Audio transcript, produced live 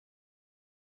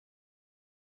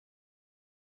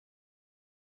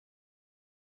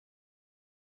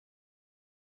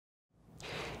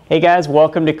Hey guys,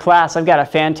 welcome to class. I've got a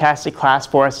fantastic class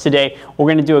for us today. We're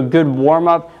going to do a good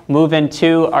warm-up, move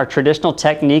into our traditional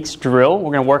techniques drill.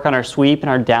 We're going to work on our sweep and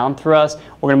our down thrust.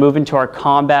 We're going to move into our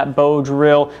combat bow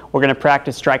drill. We're going to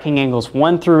practice striking angles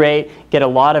 1 through 8, get a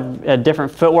lot of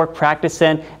different footwork practice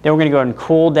in. Then we're going to go and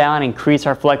cool down, increase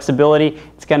our flexibility.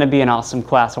 It's going to be an awesome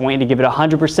class. I want you to give it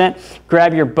 100%.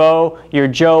 Grab your bow, your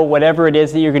Joe, whatever it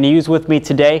is that you're going to use with me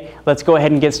today. Let's go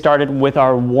ahead and get started with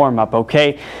our warm-up,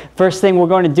 okay? First thing we're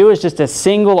going to do is just a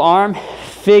single arm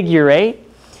figure 8.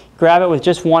 Grab it with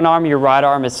just one arm. Your right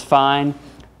arm is fine.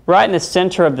 Right in the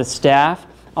center of the staff,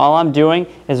 all I'm doing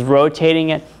is rotating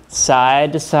it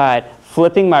side to side,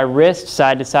 flipping my wrist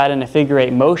side to side in a figure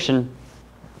 8 motion.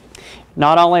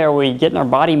 Not only are we getting our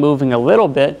body moving a little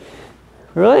bit,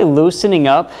 we're really loosening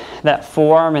up that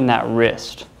forearm and that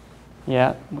wrist.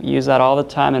 Yeah, we use that all the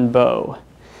time in bow,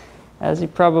 as you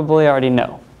probably already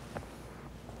know.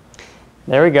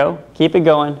 There we go. Keep it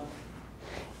going.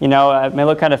 You know, it may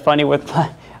look kind of funny with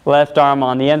my left arm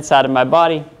on the inside of my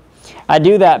body. I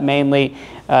do that mainly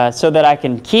so that I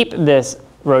can keep this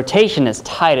rotation as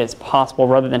tight as possible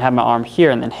rather than have my arm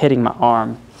here and then hitting my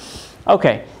arm.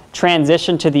 Okay,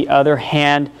 transition to the other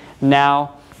hand.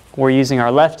 Now we're using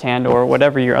our left hand or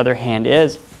whatever your other hand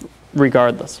is,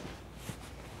 regardless.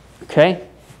 Okay?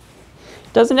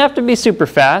 Doesn't have to be super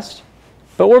fast,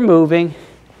 but we're moving.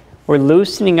 We're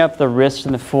loosening up the wrist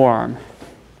and the forearm.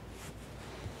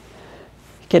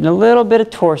 Getting a little bit of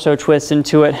torso twist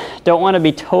into it. Don't want to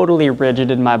be totally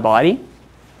rigid in my body.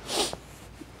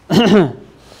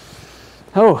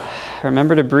 Oh,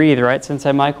 remember to breathe, right?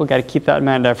 Sensei Michael, got to keep that in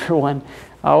mind, everyone.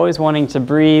 Always wanting to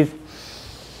breathe.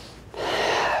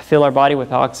 Fill our body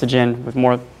with oxygen, with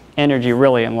more energy,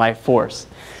 really, and life force.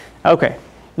 Okay,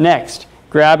 next,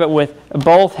 grab it with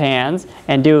both hands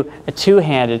and do a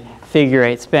two-handed figure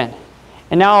 8 spin.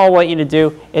 And now all I want you to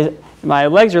do is, my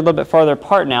legs are a little bit farther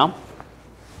apart now.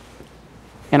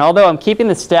 And although I'm keeping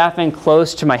the staff in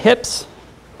close to my hips,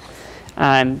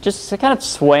 I'm just kind of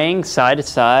swaying side to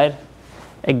side.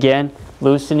 Again,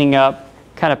 loosening up,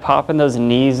 kind of popping those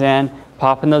knees in,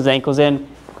 popping those ankles in.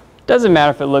 Doesn't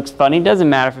matter if it looks funny, doesn't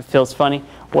matter if it feels funny.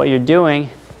 What you're doing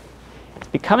is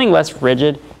becoming less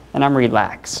rigid, and I'm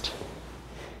relaxed.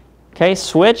 Okay,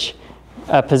 switch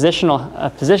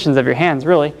positions of your hands,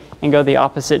 really, and go the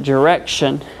opposite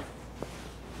direction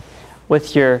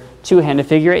with your two-handed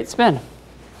figure 8 spin.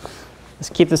 Let's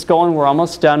keep this going. We're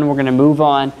almost done. We're going to move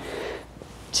on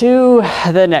to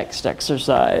the next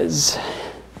exercise.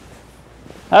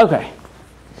 Okay,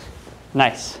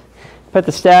 nice. Put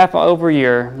the staff over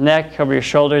your neck, over your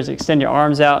shoulders, extend your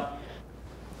arms out,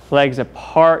 legs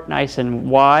apart, nice and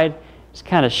wide. Just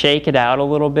kind of shake it out a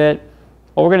little bit.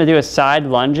 What we're going to do is side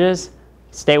lunges.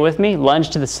 Stay with me. Lunge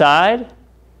to the side,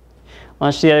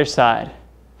 lunge to the other side.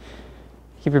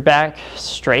 Keep your back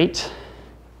straight.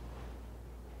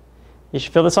 You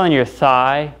should feel this on your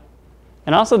thigh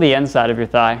and also the inside of your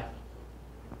thigh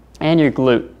and your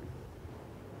glute.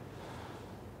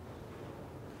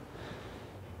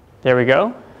 There we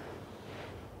go.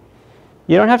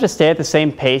 You don't have to stay at the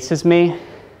same pace as me,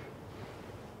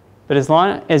 but as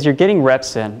long as you're getting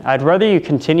reps in, I'd rather you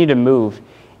continue to move,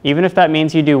 even if that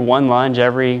means you do one lunge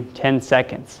every 10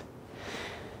 seconds.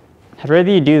 I'd rather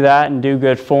you do that and do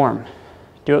good form.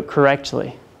 Do it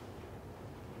correctly.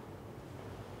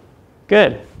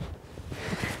 Good.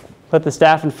 Put the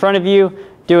staff in front of you,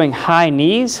 doing high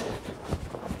knees.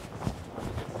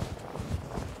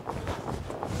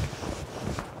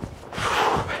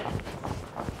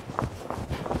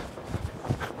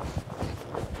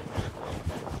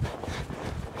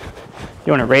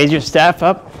 You want to raise your staff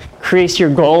up, increase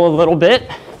your goal a little bit.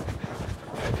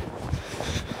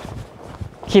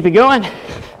 Keep it going.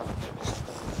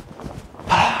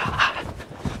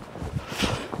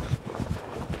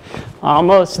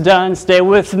 Almost done. Stay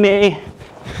with me.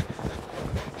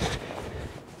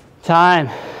 Time.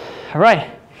 All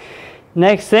right.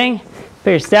 Next thing,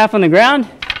 put your staff on the ground,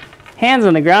 hands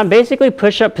on the ground, basically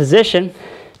push-up position.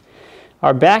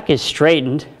 Our back is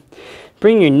straightened.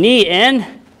 Bring your knee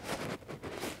in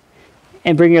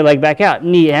and bring your leg back out.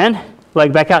 Knee in,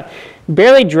 leg back out.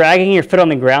 Barely dragging your foot on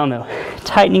the ground though.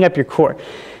 Tightening up your core.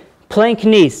 Plank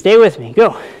knees. Stay with me.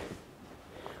 Go.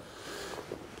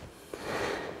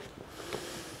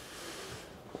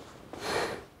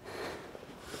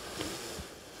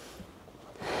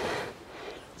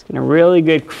 It's getting a really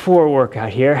good core workout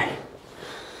here.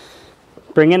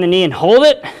 Bring in the knee and hold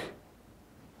it.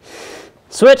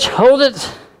 Switch, hold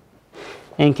it,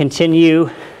 and continue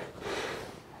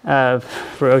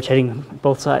rotating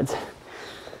both sides.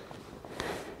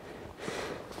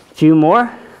 A few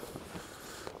more,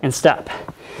 and stop.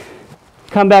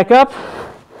 Come back up,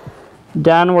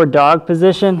 downward dog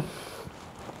position.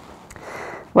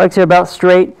 Legs are about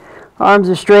straight, arms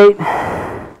are straight.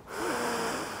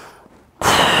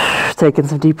 Taking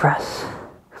some deep breaths.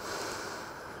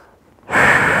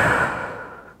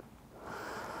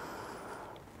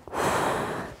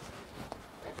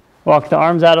 Walk the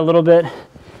arms out a little bit,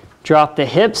 drop the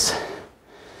hips.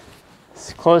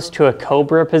 It's close to a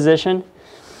cobra position.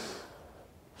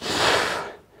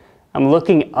 I'm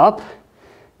looking up,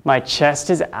 my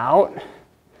chest is out,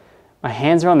 my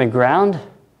hands are on the ground.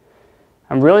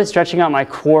 I'm really stretching out my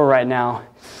core right now,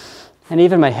 and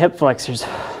even my hip flexors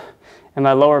and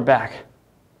my lower back.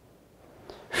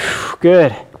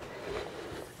 Good.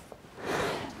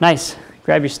 Nice.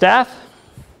 Grab your staff.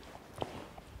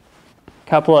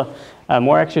 Couple of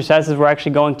more exercises. We're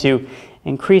actually going to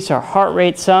increase our heart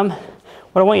rate some.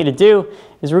 What I want you to do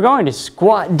is we're going to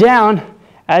squat down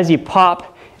as you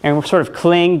pop, and we're sort of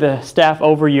cling the staff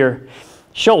over your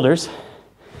shoulders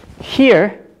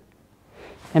here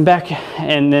and back,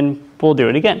 and then we'll do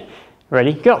it again.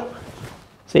 Ready, go.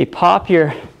 So you pop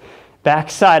your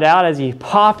backside out as you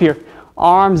pop your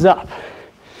arms up.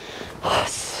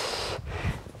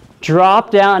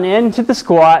 Drop down into the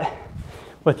squat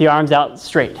with the arms out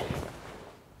straight.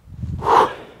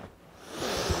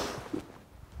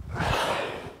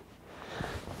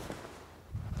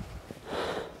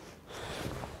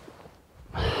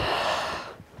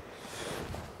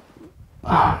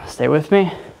 Stay with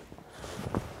me.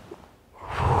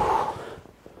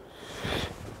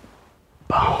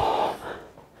 Boom.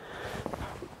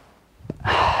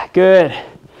 Good.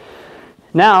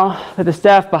 Now, put the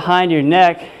staff behind your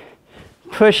neck.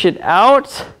 Push it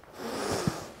out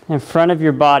in front of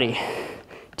your body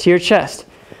to your chest.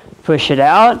 Push it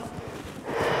out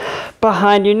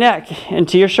behind your neck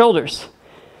into your shoulders.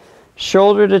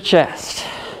 Shoulder to chest.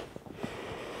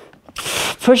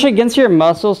 Push against your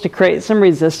muscles to create some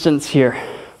resistance here.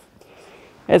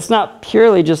 It's not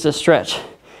purely just a stretch.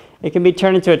 It can be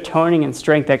turned into a toning and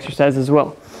strength exercise as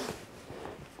well.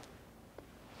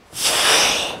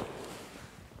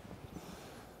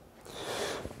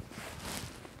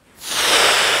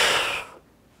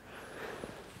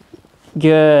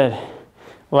 Good.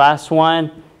 Last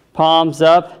one. Palms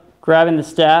up, grabbing the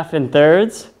staff in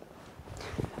thirds.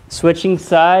 Switching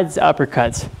sides,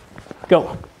 uppercuts.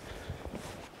 Go.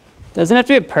 Doesn't have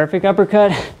to be a perfect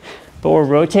uppercut, but we're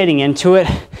rotating into it,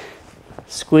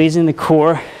 squeezing the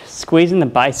core, squeezing the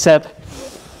bicep,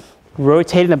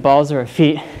 rotating the balls of our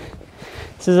feet.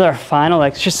 This is our final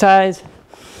exercise.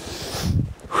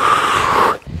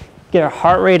 Get our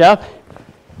heart rate up,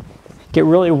 get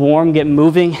really warm, get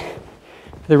moving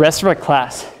for the rest of our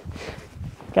class.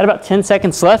 Got about 10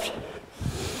 seconds left.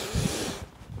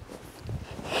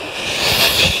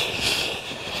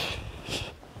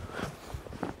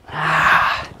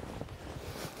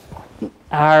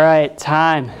 All right,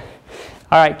 time.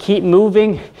 All right, keep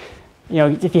moving. You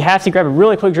know, if you have to, grab a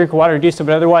really quick drink of water to do so,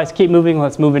 but otherwise keep moving.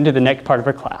 Let's move into the next part of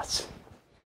our class.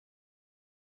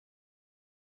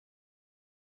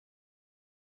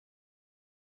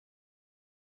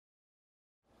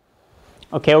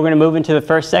 Okay, we're going to move into the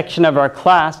first section of our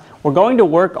class. We're going to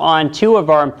work on two of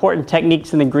our important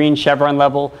techniques in the green chevron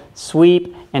level,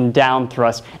 sweep and down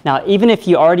thrust. Now, even if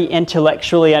you already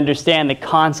intellectually understand the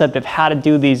concept of how to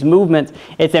do these movements,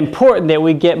 it's important that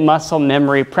we get muscle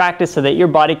memory practice so that your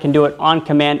body can do it on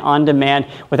command, on demand,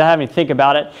 without having to think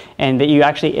about it, and that you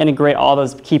actually integrate all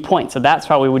those key points. So that's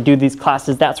why we would do these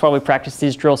classes. That's why we practice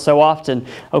these drills so often.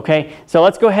 Okay, so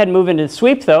let's go ahead and move into the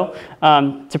sweep though.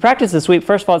 To practice the sweep,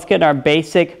 first of all, let's get in our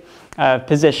basic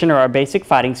position or our basic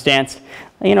fighting stance.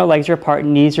 You know, legs are apart,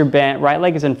 knees are bent, right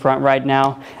leg is in front right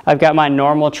now. I've got my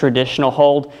normal traditional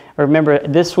hold. Remember,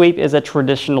 this sweep is a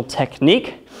traditional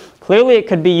technique. Clearly it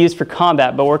could be used for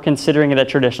combat, but we're considering it a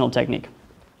traditional technique.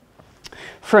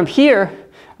 From here,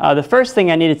 the first thing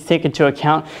I needed to take into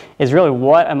account is really,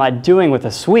 what am I doing with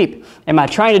a sweep? Am I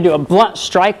trying to do a blunt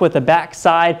strike with the back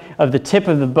side of the tip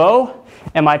of the bow?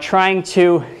 Am I trying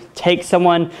to take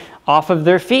someone off of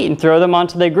their feet and throw them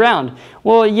onto the ground?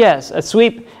 Well, yes, a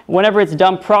sweep, whenever it's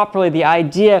done properly, the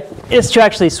idea is to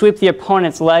actually sweep the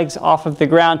opponent's legs off of the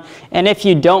ground. And if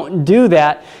you don't do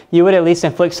that, you would at least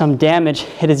inflict some damage.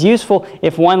 It is useful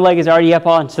if one leg is already up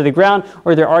onto the ground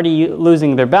or they're already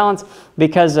losing their balance,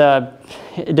 because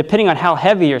depending on how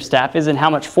heavy your staff is and how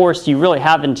much force you really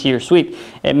have into your sweep,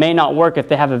 it may not work if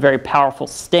they have a very powerful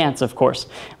stance, of course,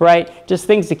 right? Just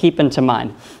things to keep into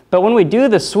mind. But when we do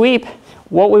the sweep,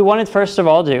 what we want to first of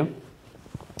all do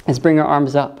is bring our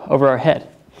arms up over our head,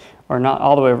 or not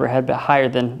all the way over our head, but higher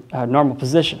than normal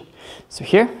position. So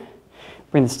here,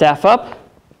 bring the staff up.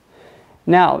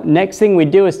 Now, next thing we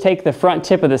do is take the front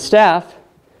tip of the staff,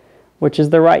 which is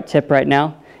the right tip right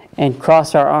now, and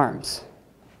cross our arms.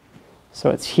 So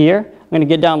it's here. I'm going to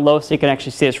get down low so you can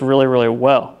actually see this really, really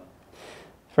well.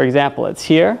 For example, it's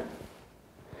here.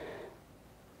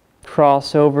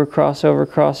 Cross over, cross over,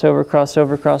 cross over, cross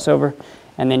over, cross over,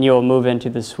 and then you'll move into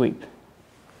the sweep.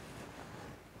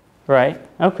 Right?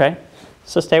 Okay.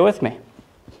 So stay with me.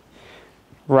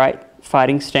 Right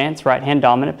fighting stance, right hand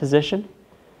dominant position.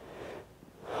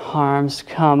 Arms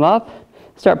come up.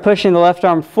 Start pushing the left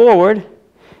arm forward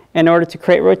in order to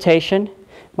create rotation.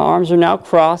 My arms are now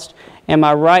crossed, and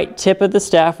my right tip of the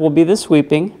staff will be the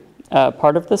sweeping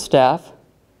part of the staff.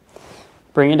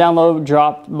 Bring it down low,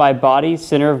 drop my body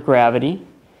center of gravity,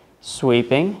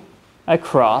 sweeping,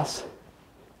 across,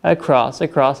 across,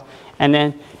 across, and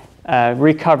then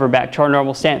recover back to our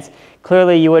normal stance.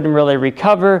 Clearly, you wouldn't really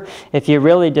recover. If you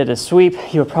really did a sweep,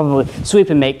 you would probably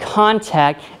sweep and make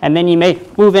contact, and then you may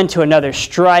move into another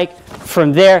strike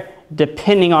from there,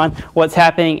 depending on what's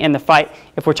happening in the fight,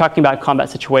 if we're talking about a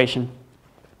combat situation.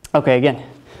 Okay, again,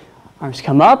 arms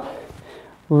come up,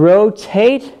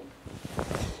 rotate,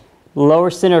 lower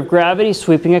center of gravity,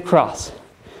 sweeping across.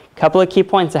 A couple of key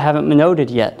points I haven't noted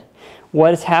yet.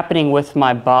 What is happening with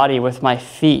my body, with my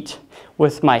feet,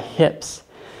 with my hips?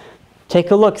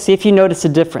 Take a look, see if you notice a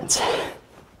difference.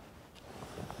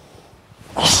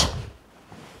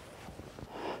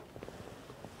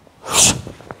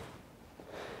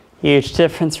 Huge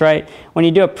difference, right? When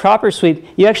you do a proper sweep,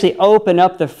 you actually open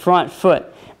up the front foot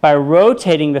by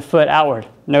rotating the foot outward.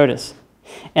 Notice.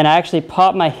 And I actually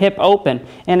pop my hip open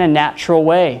in a natural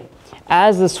way.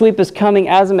 As the sweep is coming,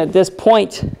 as I'm at this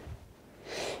point,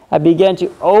 I begin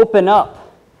to open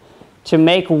up to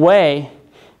make way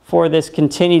for this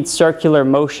continued circular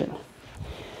motion.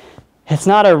 It's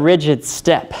not a rigid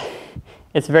step.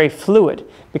 It's very fluid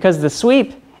because the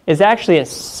sweep is actually a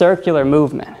circular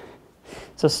movement.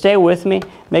 So stay with me,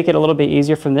 make it a little bit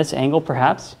easier from this angle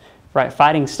perhaps. Right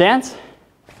fighting stance,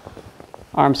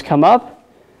 arms come up,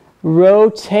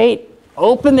 rotate,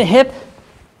 open the hip,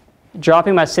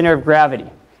 dropping my center of gravity.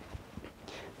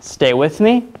 Stay with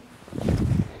me.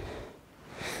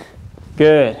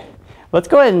 Good. Let's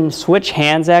go ahead and switch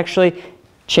hands actually.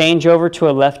 Change over to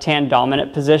a left hand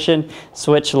dominant position.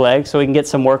 Switch legs so we can get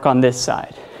some work on this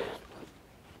side.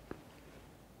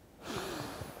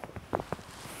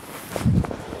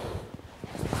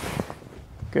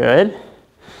 Good.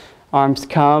 Arms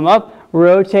come up,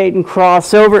 rotate and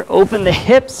cross over, open the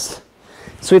hips,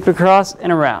 sweep across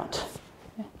and around.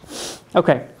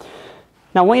 Okay.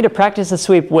 Now I want you to practice the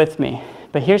sweep with me,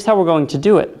 but here's how we're going to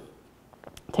do it.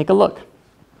 Take a look.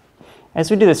 As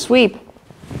we do the sweep,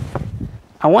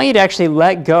 I want you to actually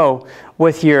let go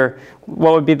with your,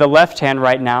 what would be the left hand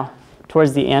right now,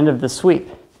 towards the end of the sweep.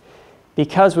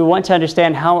 Because we want to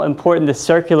understand how important the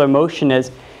circular motion is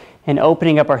in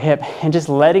opening up our hip and just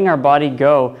letting our body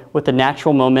go with the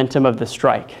natural momentum of the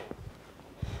strike.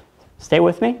 Stay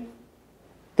with me.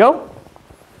 Go.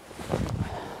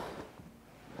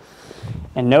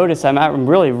 And notice I'm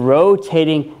really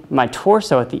rotating my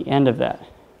torso at the end of that.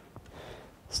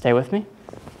 Stay with me.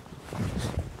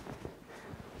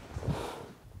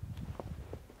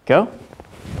 Go.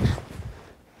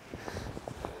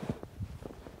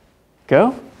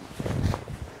 Go.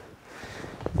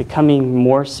 Becoming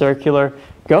more circular.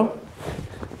 Go.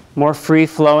 More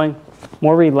free-flowing,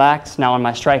 more relaxed now in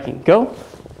my striking. Go.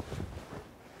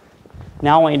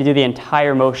 Now I want you to do the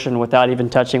entire motion without even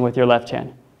touching with your left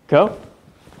hand. Go.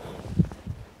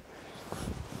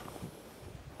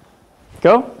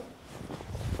 Go.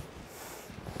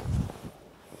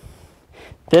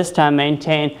 This time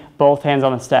maintain both hands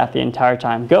on the staff the entire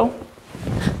time. Go.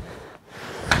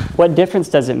 What difference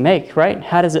does it make, right?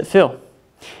 How does it feel?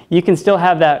 You can still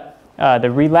have that the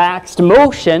relaxed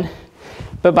motion,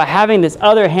 but by having this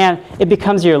other hand, it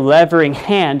becomes your levering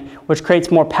hand, which creates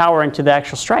more power into the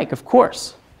actual strike, of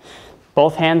course.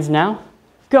 Both hands now.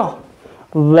 Go.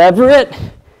 Lever it.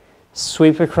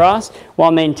 Sweep across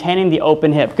while maintaining the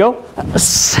open hip. Go.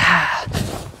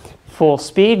 Full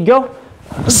speed. Go.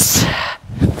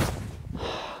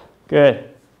 Good.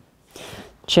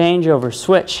 Change over,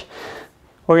 switch.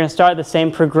 We're going to start the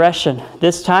same progression.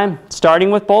 This time,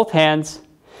 starting with both hands,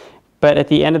 but at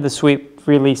the end of the sweep,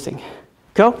 releasing.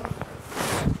 Go.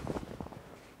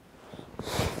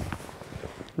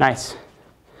 Nice.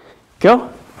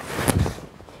 Go.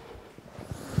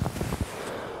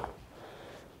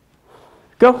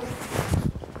 Go.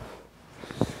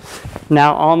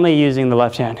 Now only using the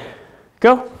left hand.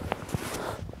 Go.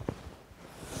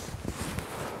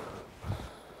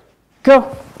 Go.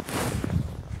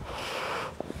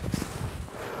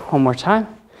 One more time.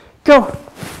 Go.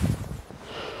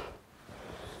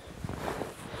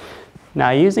 Now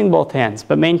using both hands,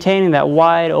 but maintaining that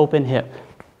wide open hip.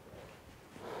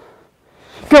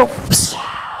 Go.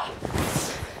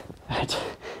 Right.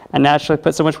 I naturally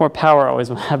put so much more power always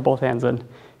when I have both hands in.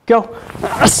 Go.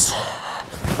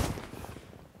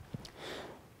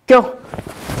 Go.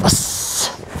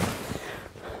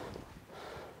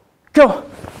 Go.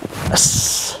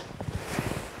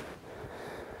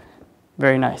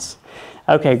 Very nice.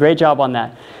 Okay, great job on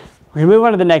that. We're going to move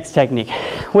on to the next technique,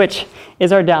 which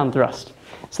is our down thrust.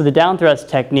 So the down thrust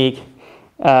technique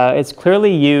is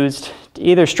clearly used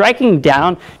either striking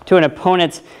down to an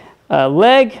opponent's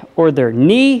leg or their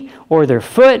knee or their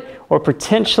foot or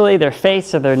potentially their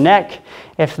face or their neck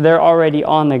if they're already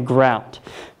on the ground.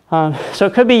 So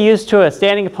it could be used to a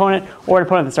standing opponent or an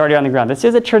opponent that's already on the ground. This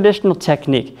is a traditional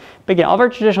technique. But again, all of our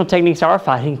traditional techniques are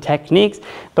fighting techniques,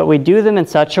 but we do them in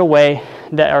such a way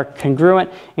that are congruent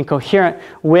and coherent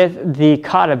with the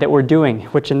kata that we're doing,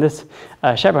 which in this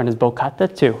Chevron is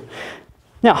Bōkata 2.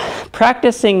 Now,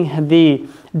 practicing the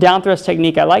down thrust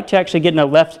technique, I like to actually get in a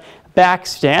left back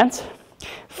stance.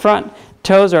 Front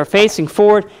toes are facing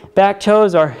forward, back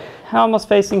toes are almost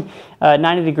facing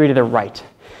 90 degrees to the right.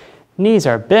 Knees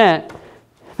are bent.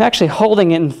 I'm actually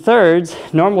holding it in thirds,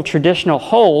 normal traditional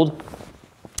hold,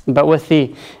 but with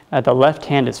the left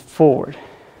hand is forward,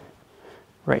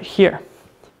 right here.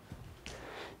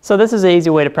 So this is an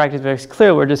easy way to practice, but it's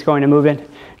clear we're just going to move in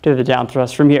to the down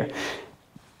thrust from here.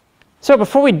 So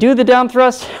before we do the down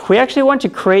thrust, we actually want to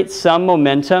create some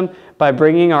momentum by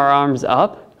bringing our arms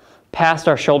up past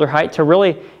our shoulder height to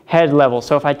really head level.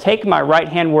 So if I take my right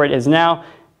hand where it is now,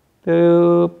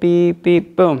 boop, beep,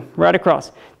 beep, boom, right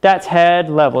across. That's head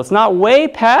level. It's not way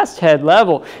past head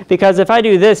level, because if I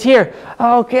do this here,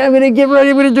 okay, I'm going to get ready,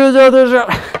 I'm going to do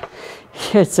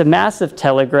this. It's a massive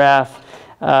telegraph.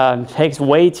 Takes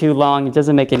way too long. It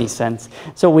doesn't make any sense.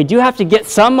 So we do have to get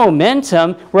some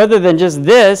momentum rather than just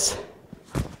this,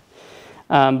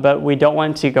 but we don't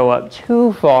want to go up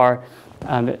too far,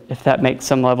 if that makes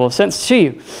some level of sense to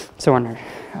you. So we're in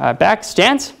our back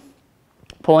stance,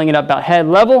 pulling it up about head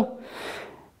level,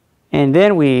 and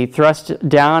then we thrust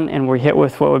down and we hit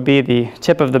with what would be the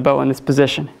tip of the bow in this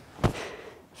position.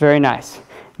 Very nice.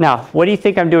 Now, what do you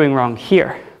think I'm doing wrong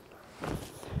here?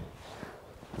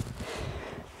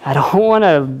 I don't want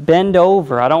to bend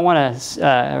over. I don't want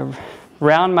to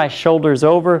round my shoulders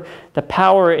over. The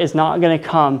power is not going to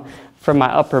come from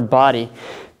my upper body,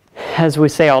 as we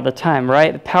say all the time,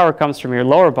 right? The power comes from your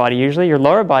lower body. Usually your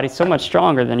lower body is so much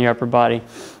stronger than your upper body.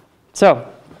 So,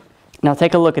 now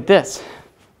take a look at this.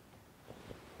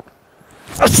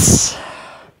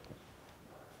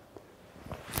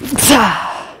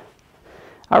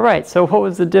 All right, so what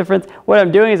was the difference? What I'm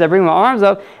doing is I bring my arms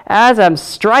up. As I'm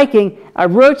striking, I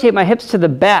rotate my hips to the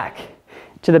back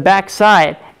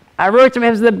side. I rotate my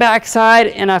hips to the back side,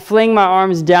 and I fling my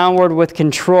arms downward with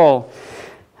control.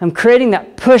 I'm creating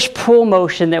that push-pull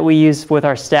motion that we use with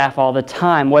our staff all the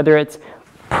time, whether it's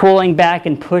pulling back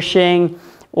and pushing,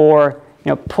 or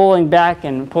pulling back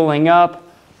and pulling up.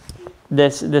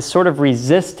 This sort of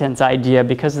resistance idea,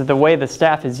 because of the way the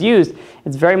staff is used,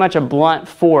 it's very much a blunt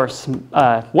force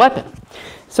weapon.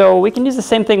 So we can use the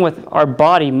same thing with our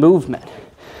body movement.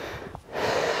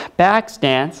 Back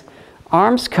stance,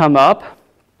 arms come up.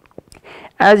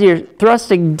 As you're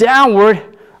thrusting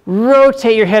downward,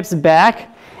 rotate your hips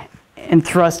back and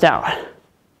thrust out.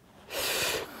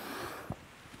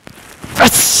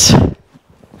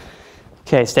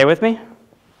 Okay, stay with me.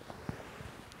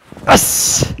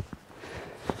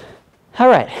 All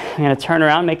right, I'm going to turn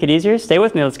around, make it easier. Stay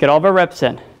with me. Let's get all of our reps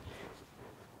in.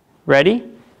 Ready?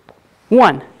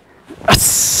 1.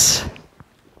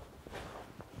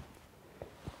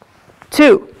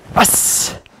 2.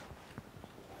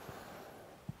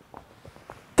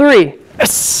 3.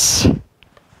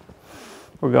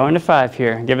 We're going to 5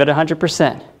 here. Give it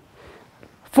 100%.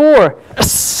 4.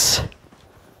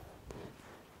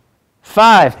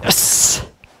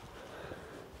 5.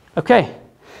 Okay,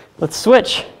 let's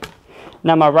switch.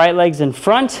 Now my right leg's in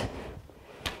front.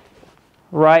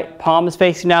 Right palm is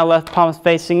facing down, left palm is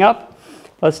facing up.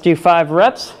 Let's do 5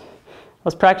 reps.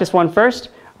 Let's practice one first.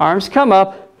 Arms come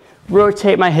up,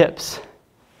 rotate my hips.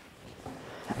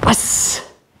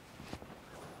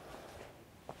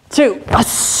 2.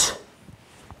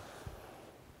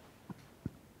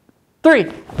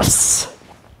 3.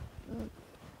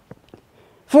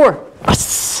 4.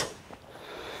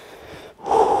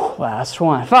 Last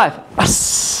one. 5.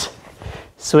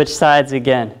 Switch sides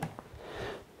again.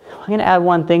 I'm going to add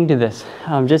one thing to this,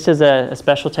 just as a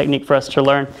special technique for us to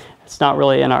learn. It's not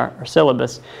really in our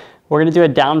syllabus. we're going to do a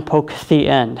down poke at the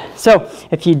end. So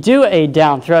if you do a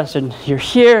down thrust and you're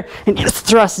here and you just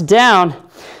thrust down,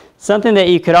 something that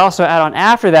you could also add on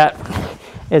after that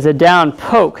is a down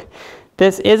poke.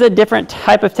 This is a different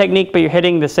type of technique, but you're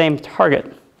hitting the same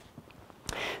target.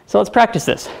 So let's practice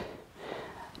this.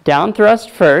 Down thrust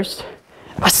first.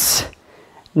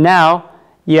 Now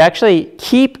you actually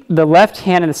keep the left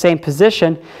hand in the same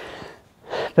position,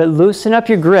 but loosen up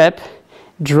your grip.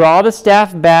 Draw the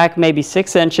staff back maybe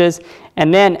 6 inches,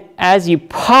 and then as you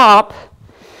pop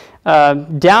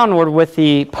downward with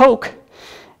the poke,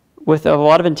 with a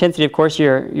lot of intensity, of course,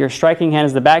 your striking hand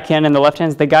is the back hand and the left hand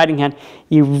is the guiding hand.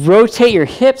 You rotate your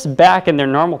hips back in their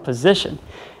normal position.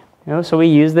 So we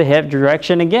use the hip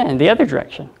direction again, the other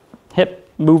direction. Hip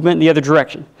movement the other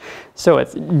direction. So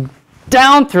it's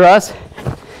down thrust,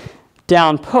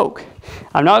 down poke.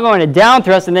 I'm not going to down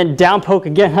thrust and then down poke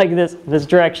again like this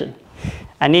direction.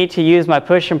 I need to use my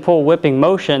push and pull whipping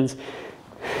motions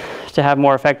to have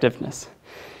more effectiveness.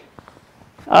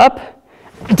 Up,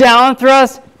 down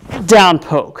thrust, down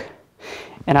poke.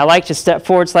 And I like to step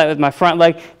forward slightly with my front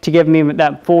leg to give me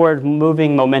that forward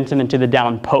moving momentum into the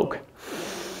down poke.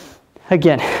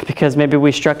 Again, because maybe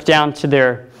we struck down to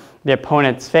the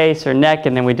opponent's face or neck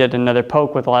and then we did another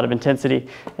poke with a lot of intensity.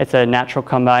 It's a natural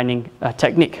combining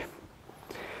technique.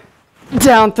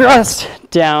 Down thrust,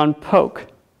 down poke.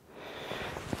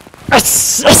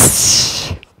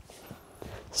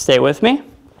 Stay with me.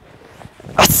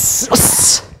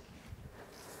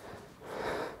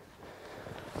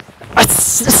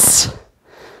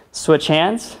 Switch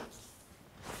hands.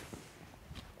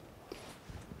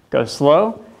 Go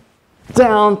slow.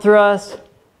 Down thrust,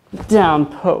 down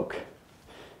poke.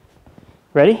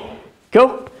 Ready?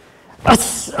 Go.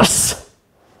 It's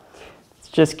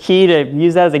just key to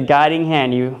use that as a guiding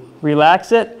hand. You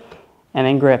relax it and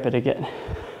then grip it again.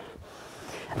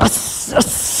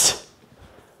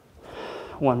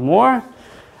 One more.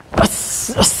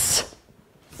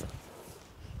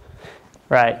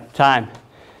 Right, time.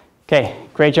 Okay,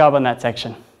 great job on that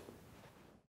section.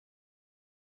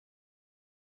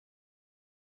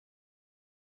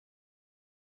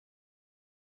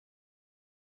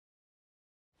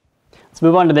 Let's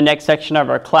move on to the next section of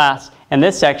our class. In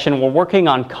this section, we're working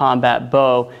on combat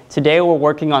bow. Today, we're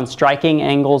working on striking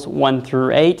angles 1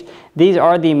 through 8. These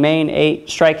are the main 8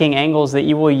 striking angles that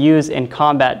you will use in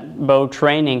combat bow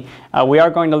training. We are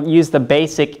going to use the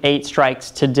basic 8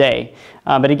 strikes today.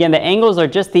 But again, the angles are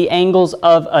just the angles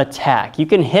of attack. You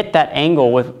can hit that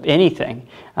angle with anything,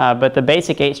 but the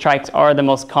basic 8 strikes are the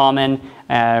most common,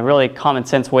 really common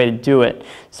sense way to do it.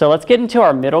 So let's get into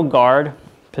our middle guard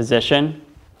position.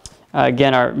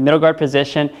 Again, our middle guard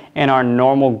position and our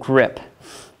normal grip.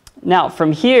 Now,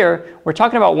 from here, we're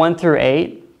talking about 1 through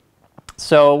 8.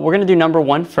 So we're going to do number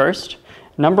 1 first.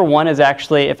 Number 1 is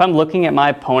actually, if I'm looking at my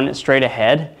opponent straight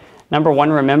ahead, number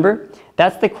 1, remember,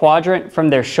 that's the quadrant from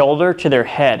their shoulder to their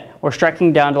head, or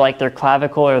striking down to like their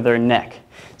clavicle or their neck.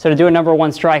 So to do a number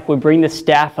 1 strike, we bring the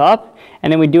staff up,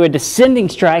 and then we do a descending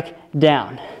strike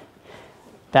down.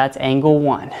 That's angle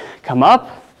 1. Come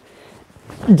up,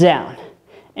 down.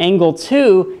 Angle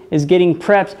 2 is getting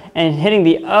prepped and hitting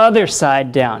the other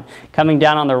side down, coming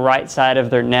down on the right side of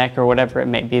their neck or whatever it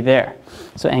may be there.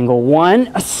 So angle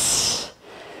 1,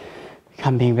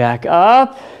 coming back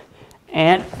up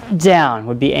and down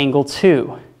would be angle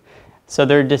 2. So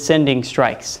they're descending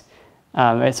strikes.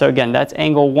 So again, that's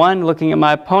angle 1, looking at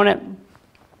my opponent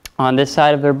on this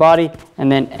side of their body,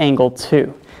 and then angle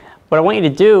 2. What I want you to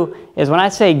do is when I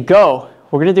say go,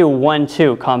 we're going to do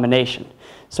 1-2 combination.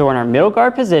 So we're in our middle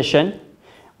guard position,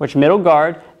 which middle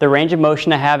guard, the range of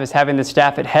motion I have is having the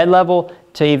staff at head level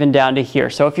to even down to here.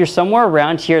 So if you're somewhere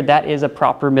around here, that is a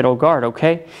proper middle guard,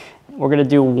 okay? We're going to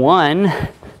do 1,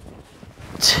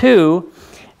 2,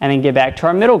 and then get back to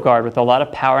our middle guard with a lot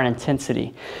of power and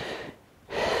intensity.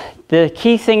 The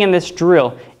key thing in this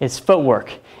drill is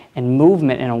footwork and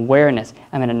movement and awareness.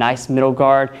 I'm in a nice middle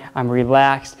guard. I'm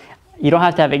relaxed. You don't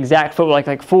have to have exact footwork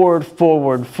like forward,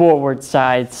 forward, forward,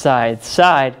 side, side,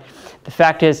 side. The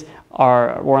fact is,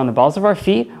 we're on the balls of our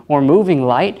feet, we're moving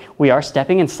light, we are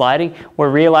stepping and sliding,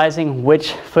 we're realizing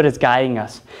which foot is guiding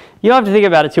us. You don't have to think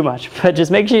about it too much, but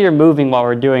just make sure you're moving while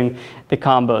we're doing the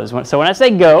combos. So when I say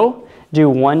go, do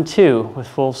 1, 2 with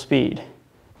full speed.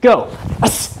 Go.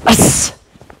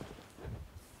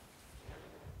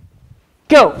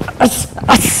 Go.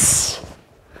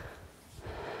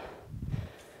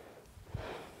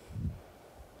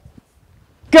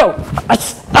 Go.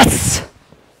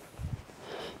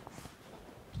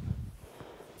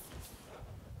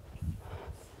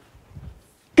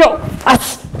 Go.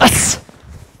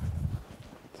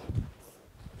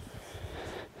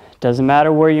 Doesn't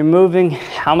matter where you're moving,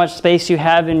 how much space you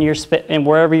have in your in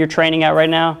wherever you're training at right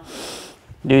now.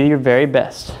 Do your very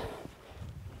best.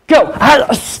 Go!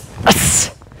 Of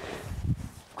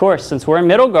course, since we're in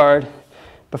middle guard,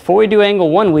 before we do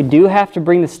angle 1, we do have to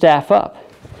bring the staff up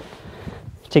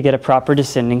to get a proper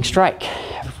descending strike.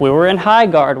 If we were in high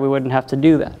guard, we wouldn't have to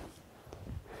do that.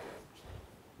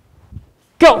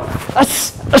 Go!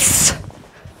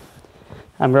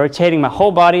 I'm rotating my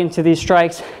whole body into these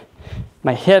strikes,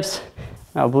 my hips,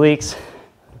 my obliques.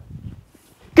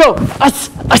 Go!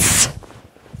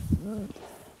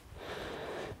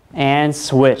 And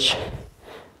switch.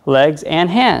 Legs and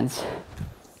hands.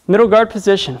 Middle guard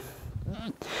position.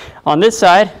 On this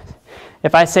side,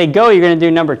 if I say go, you're going to do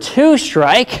number 2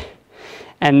 strike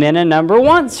and then a number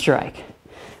 1 strike.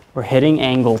 We're hitting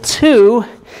angle 2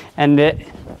 and the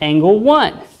angle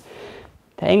 1.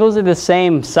 The angles are the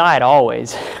same side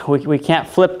always. We can't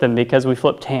flip them because we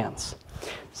flipped hands.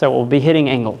 So we'll be hitting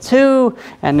angle 2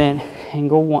 and then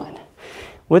angle 1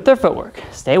 with their footwork.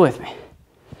 Stay with me.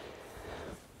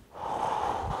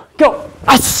 Go!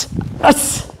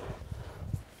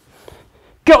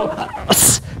 Go!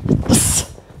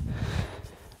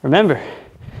 Remember,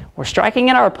 we're striking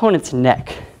at our opponent's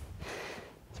neck.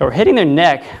 So we're hitting their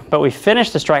neck, but we finish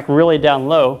the strike really down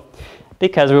low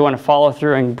because we want to follow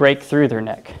through and break through their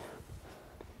neck.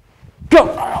 Go!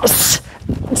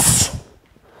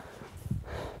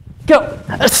 Go!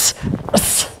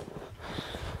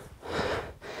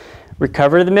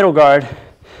 Recover to the middle guard.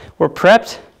 We're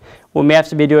prepped. We may have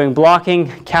to be doing blocking,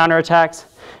 counterattacks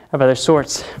of other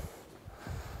sorts.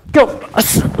 Go!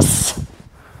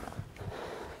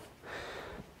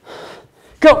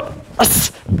 Go!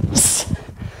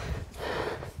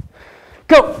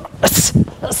 Go!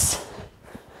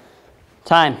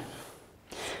 Time.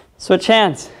 Switch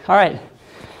hands. All right.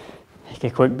 Take a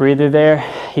quick breather there.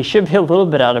 You should be a little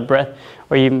bit out of breath,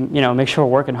 or you make sure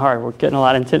we're working hard. We're getting a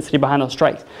lot of intensity behind those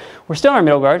strikes. We're still in our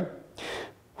middle guard.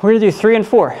 We're going to do 3 and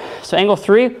 4. So angle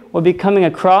 3 will be coming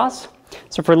across.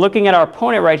 So if we're looking at our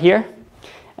opponent right here,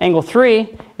 angle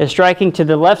 3 is striking to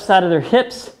the left side of their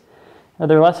hips, or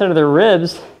the left side of their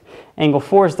ribs. Angle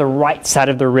 4 is the right side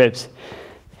of their ribs.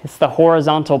 It's the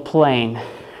horizontal plane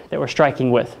that we're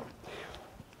striking with.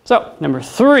 So number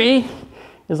 3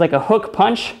 is like a hook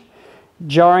punch,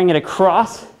 jarring it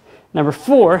across. Number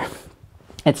 4,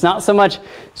 it's not so much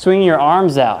swinging your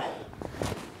arms out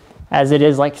as it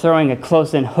is like throwing a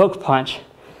close-in hook punch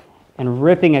and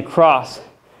ripping across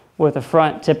with the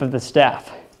front tip of the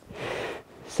staff.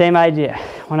 Same idea.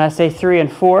 When I say 3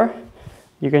 and 4,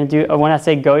 you're going to do, when I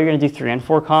say go, you're going to do 3 and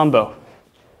 4 combo.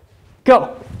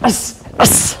 Go!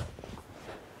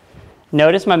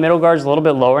 Notice my middle guard is a little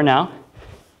bit lower now.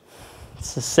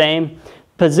 It's the same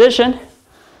position,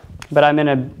 but I'm in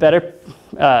a better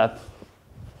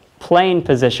plane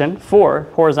position for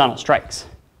horizontal strikes.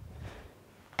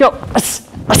 Go!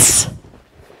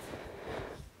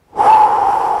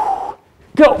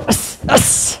 Go!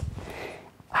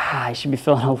 You should be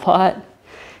feeling a lot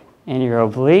in your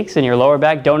obliques and your lower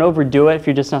back. Don't overdo it. If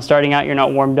you're just now starting out, you're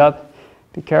not warmed up.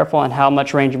 Be careful on how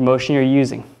much range of motion you're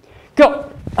using.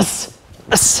 Go!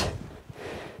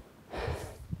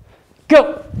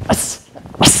 Go!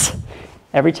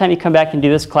 Every time you come back and do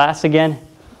this class again,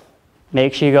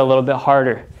 make sure you go a little bit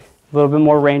harder, a little bit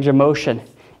more range of motion,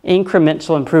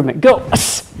 incremental improvement. Go!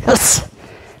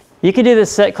 You can do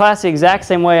this class the exact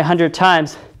same way 100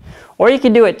 times, or you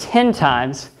can do it 10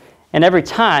 times, and every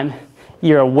time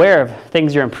you're aware of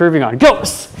things you're improving on. Go!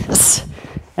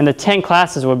 And the 10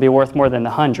 classes would be worth more than the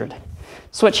 100.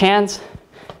 Switch hands,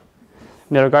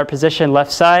 middle guard position,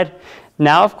 left side.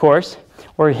 Now, of course,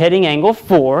 we're hitting angle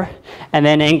 4 and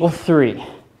then angle 3.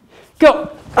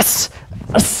 Go!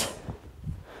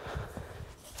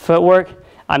 Footwork.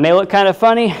 I may look kind of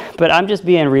funny, but I'm just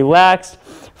being relaxed,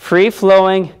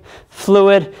 free-flowing,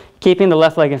 fluid, keeping the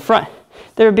left leg in front.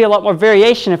 There would be a lot more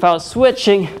variation if I was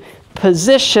switching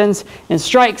positions and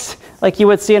strikes like you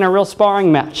would see in a real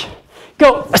sparring match.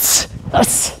 Go!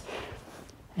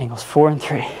 Angles 4 and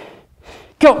 3.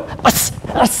 Go!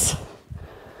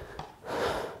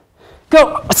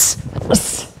 Go!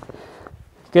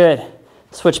 Good.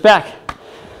 Switch back.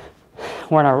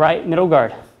 We're in our right middle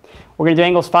guard. We're going to do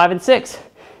angles 5 and 6.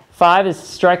 5 is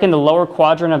striking the lower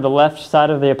quadrant of the left side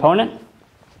of the opponent.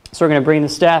 So we're going to bring the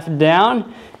staff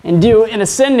down and do an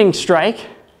ascending strike.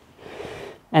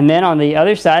 And then on the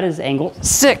other side is angle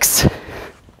 6.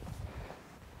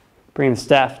 Bring the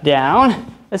staff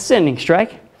down, ascending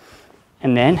strike.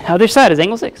 And then other side is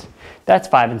angle 6. That's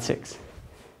 5 and 6.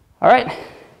 All right.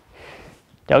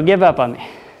 Don't give up on me.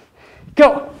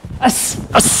 Go!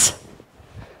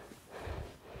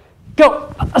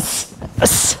 Go!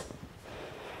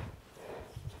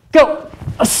 Go.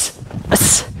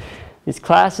 These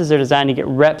classes are designed to get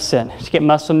reps in, to get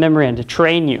muscle memory in, to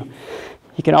train you.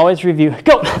 You can always review.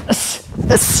 Go.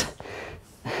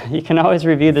 You can always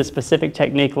review the specific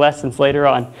technique lessons later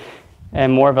on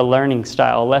and more of a learning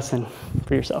style lesson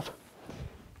for yourself.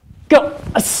 Go.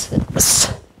 I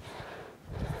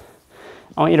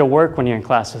want you to work when you're in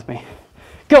class with me.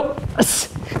 Go.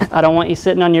 I don't want you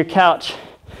sitting on your couch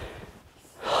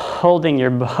holding your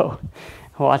bow,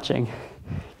 watching.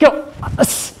 Go.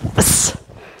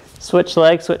 Switch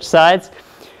legs, switch sides.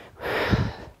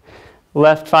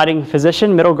 Left fighting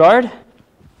position, middle guard.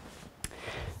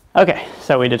 Okay,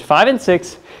 so we did 5 and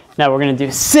 6. Now we're going to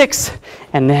do 6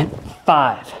 and then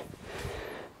 5.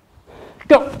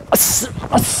 Go.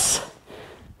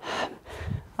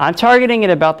 I'm targeting it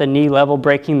about the knee level,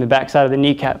 breaking the backside of the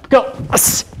kneecap. Go.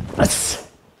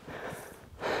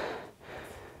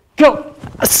 Go.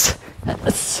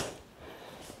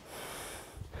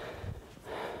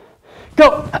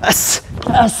 Go.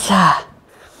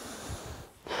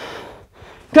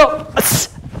 Go.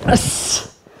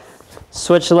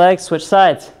 Switch legs, switch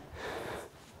sides.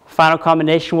 Final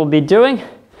combination we'll be doing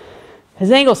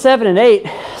is angle 7 and 8.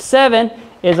 7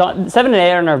 and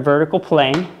 8 are on our vertical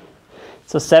plane.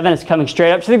 So 7 is coming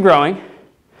straight up to the groin.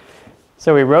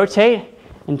 So we rotate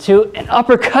into an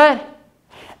uppercut.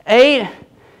 8,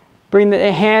 bring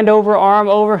the hand over, arm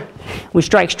over. We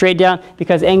strike straight down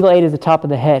because angle 8 is the top of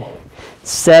the head.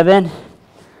 7,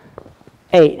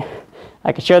 8.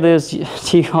 I can show those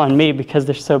to you on me because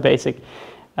they're so basic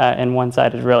and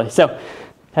one-sided really. So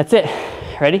that's it.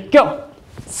 Ready? Go.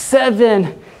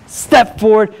 7, step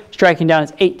forward, striking down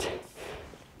is 8.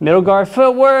 Middle guard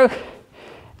footwork.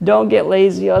 Don't get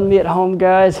lazy on me at home,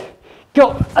 guys.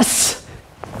 Go.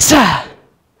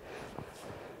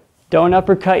 Don't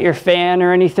uppercut your fan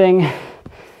or anything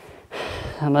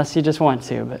unless you just want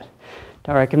to, but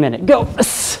don't recommend it. Go.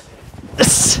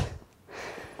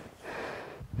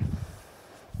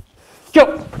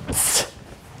 Go.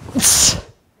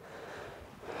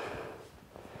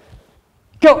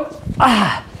 Go.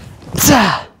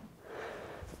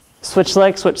 Switch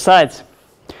legs, switch sides.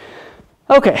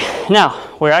 Okay, now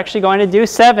we're actually going to do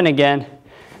 7 again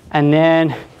and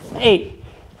then 8,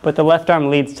 but the left arm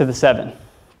leads to the 7.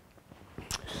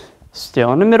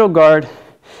 Still in the middle guard,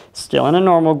 still in a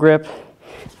normal grip.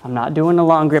 I'm not doing a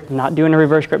long grip, I'm not doing a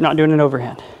reverse grip, not doing an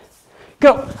overhand.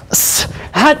 Go.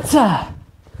 Hatsa.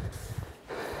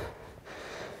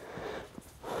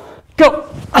 Go.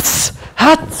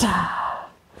 Hatsa.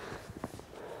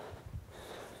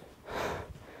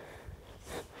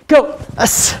 Go.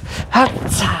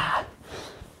 Hatsa.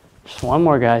 Just one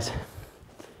more, guys.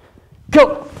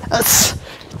 Go.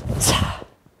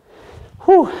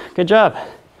 Whew, good job.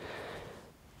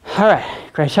 All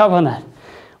right, great job on that.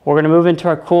 We're going to move into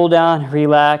our cool down,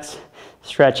 relax,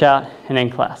 stretch out, and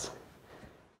end class.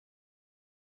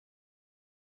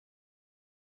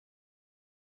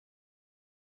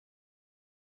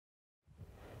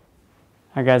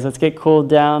 All right, guys, let's get cooled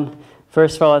down.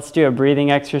 First of all, let's do a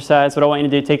breathing exercise. What I want you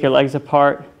to do, take your legs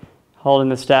apart, holding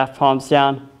the staff palms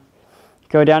down.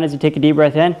 Go down as you take a deep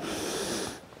breath in.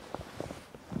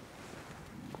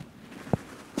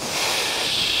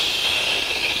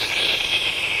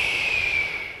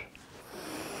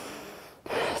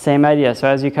 Same idea. So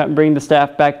as you bring the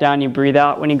staff back down, you breathe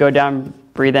out. When you go down,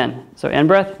 breathe in. So in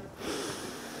breath.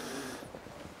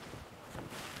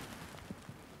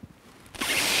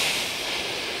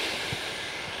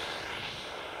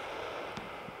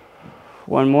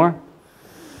 One more.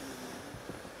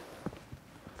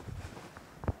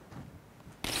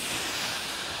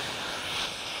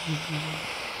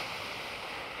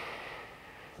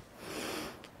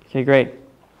 Okay, great.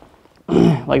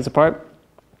 Legs apart.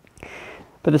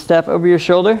 Put the staff over your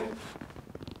shoulder,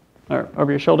 or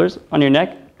over your shoulders, on your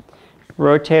neck.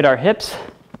 Rotate our hips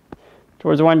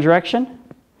towards one direction.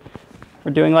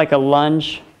 We're doing like a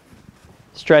lunge,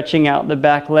 stretching out the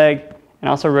back leg, and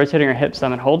also rotating our hips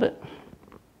some and hold it.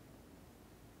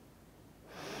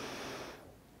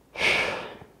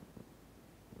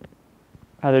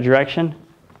 Other direction.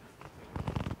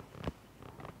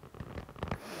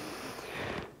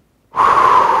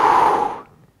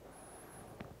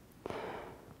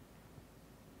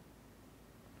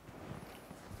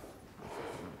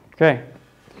 Okay,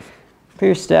 put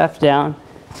your staff down.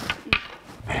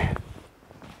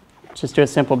 Just do a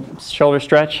simple shoulder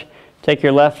stretch. Take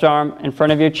your left arm in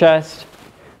front of your chest,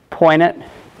 point it,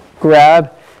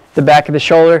 grab the back of the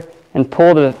shoulder, and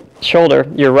pull the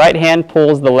shoulder. Your right hand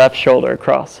pulls the left shoulder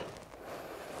across.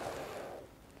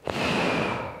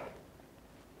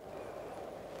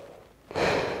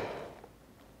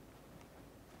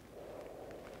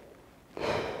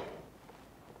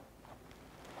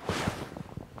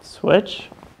 Switch.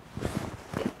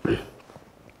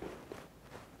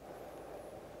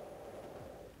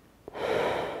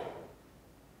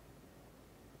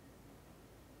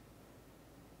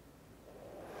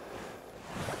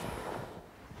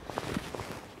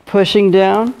 Pushing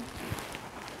down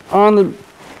on the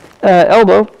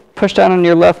elbow. Push down on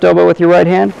your left elbow with your right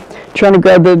hand. Trying to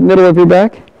grab the middle of your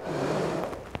back.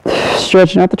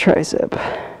 Stretching out the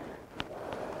tricep.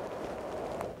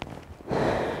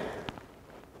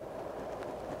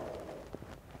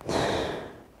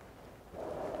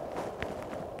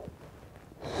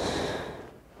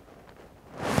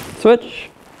 Switch.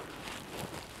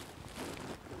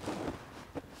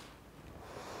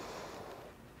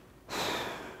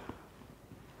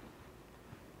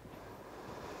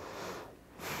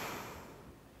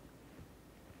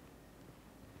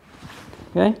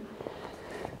 Okay.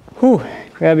 Whew.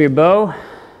 Grab your bow.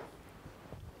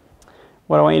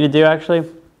 What I want you to do actually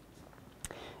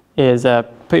is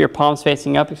put your palms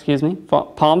facing up,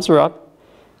 palms are up.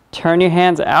 Turn your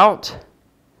hands out.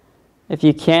 If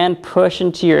you can, push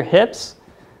into your hips.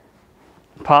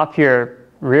 Pop your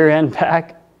rear end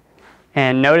back.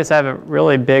 And notice I have a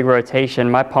really big rotation.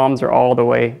 My palms are all the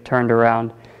way turned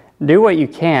around. Do what you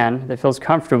can that feels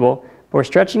comfortable, but we're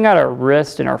stretching out our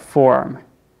wrist and our forearm.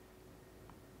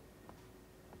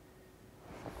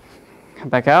 Come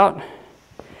back out.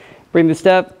 Bring the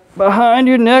step behind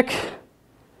your neck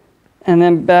and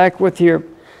then back with your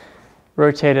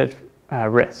rotated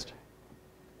wrist.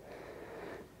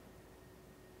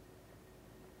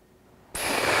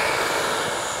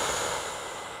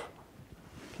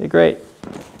 Okay, great.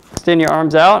 Extend your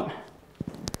arms out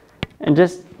and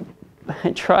just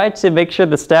try to make sure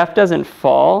the staff doesn't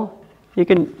fall. You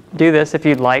can do this if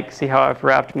you'd like. See how I've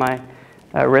wrapped my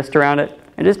wrist around it?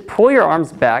 And just pull your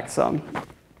arms back some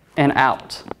and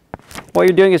out. What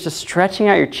you're doing is just stretching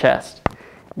out your chest,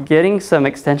 getting some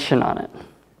extension on it.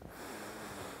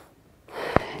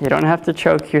 You don't have to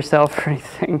choke yourself or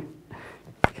anything.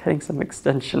 Getting some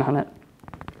extension on it.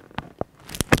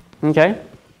 Okay,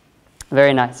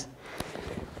 very nice.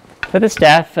 Put the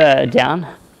staff down,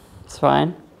 it's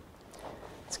fine.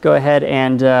 Let's go ahead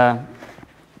and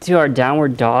do our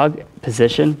downward dog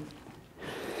position.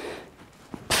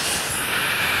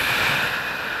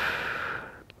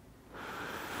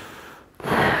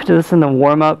 Do this in the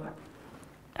warm-up.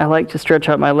 I like to stretch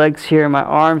out my legs here, my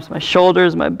arms, my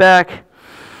shoulders, my back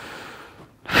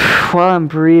while I'm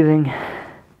breathing.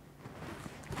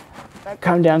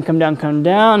 Come down, come down, come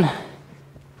down.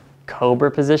 Cobra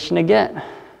position again.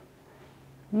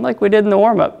 Like we did in the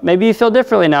warm-up. Maybe you feel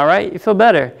differently now, right? You feel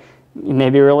better. You may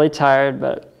be really tired,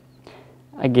 but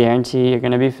I guarantee you're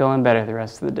going to be feeling better the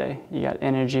rest of the day. You got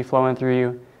energy flowing through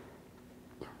you.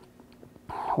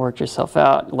 Work yourself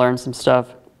out, learn some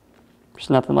stuff. There's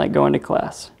nothing like going to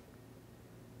class.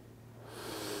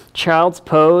 Child's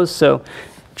pose, so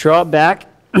draw it back.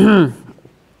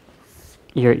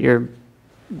 Your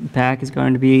back is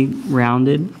going to be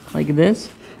rounded like this.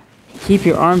 Keep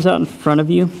your arms out in front of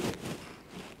you.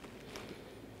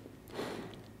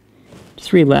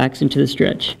 Just relax into the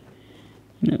stretch.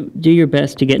 Do your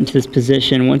best to get into this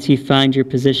position. Once you find your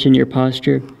position, your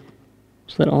posture,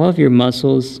 just let all of your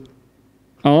muscles,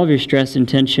 all of your stress and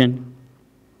tension,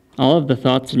 all of the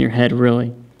thoughts in your head,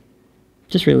 really,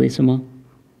 just release them all.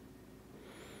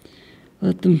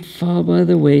 Let them fall by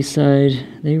the wayside.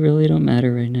 They really don't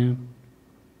matter right now.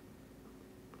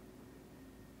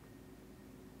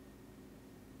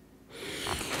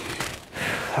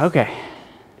 Okay,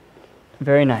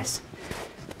 very nice.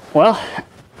 Well,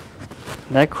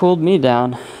 that cooled me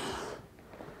down.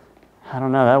 I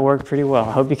don't know, that worked pretty well.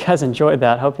 I hope you guys enjoyed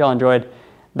that. I hope y'all enjoyed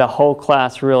the whole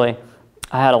class, really.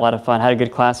 I had a lot of fun. I had a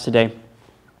good class today.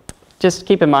 Just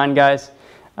keep in mind, guys,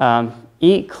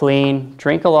 eat clean,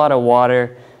 drink a lot of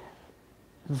water.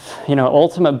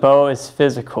 Ultimate bow is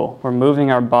physical. We're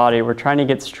moving our body. We're trying to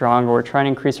get stronger. We're trying to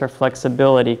increase our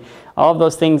flexibility. All of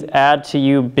those things add to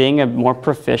you being a more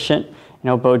proficient,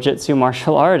 Bōjutsu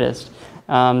martial artist.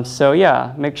 So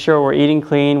yeah, make sure we're eating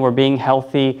clean, we're being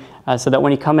healthy, so that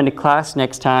when you come into class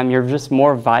next time, you're just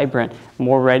more vibrant,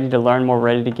 more ready to learn, more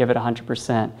ready to give it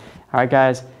 100%. All right,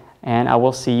 guys, and I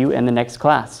will see you in the next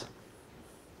class.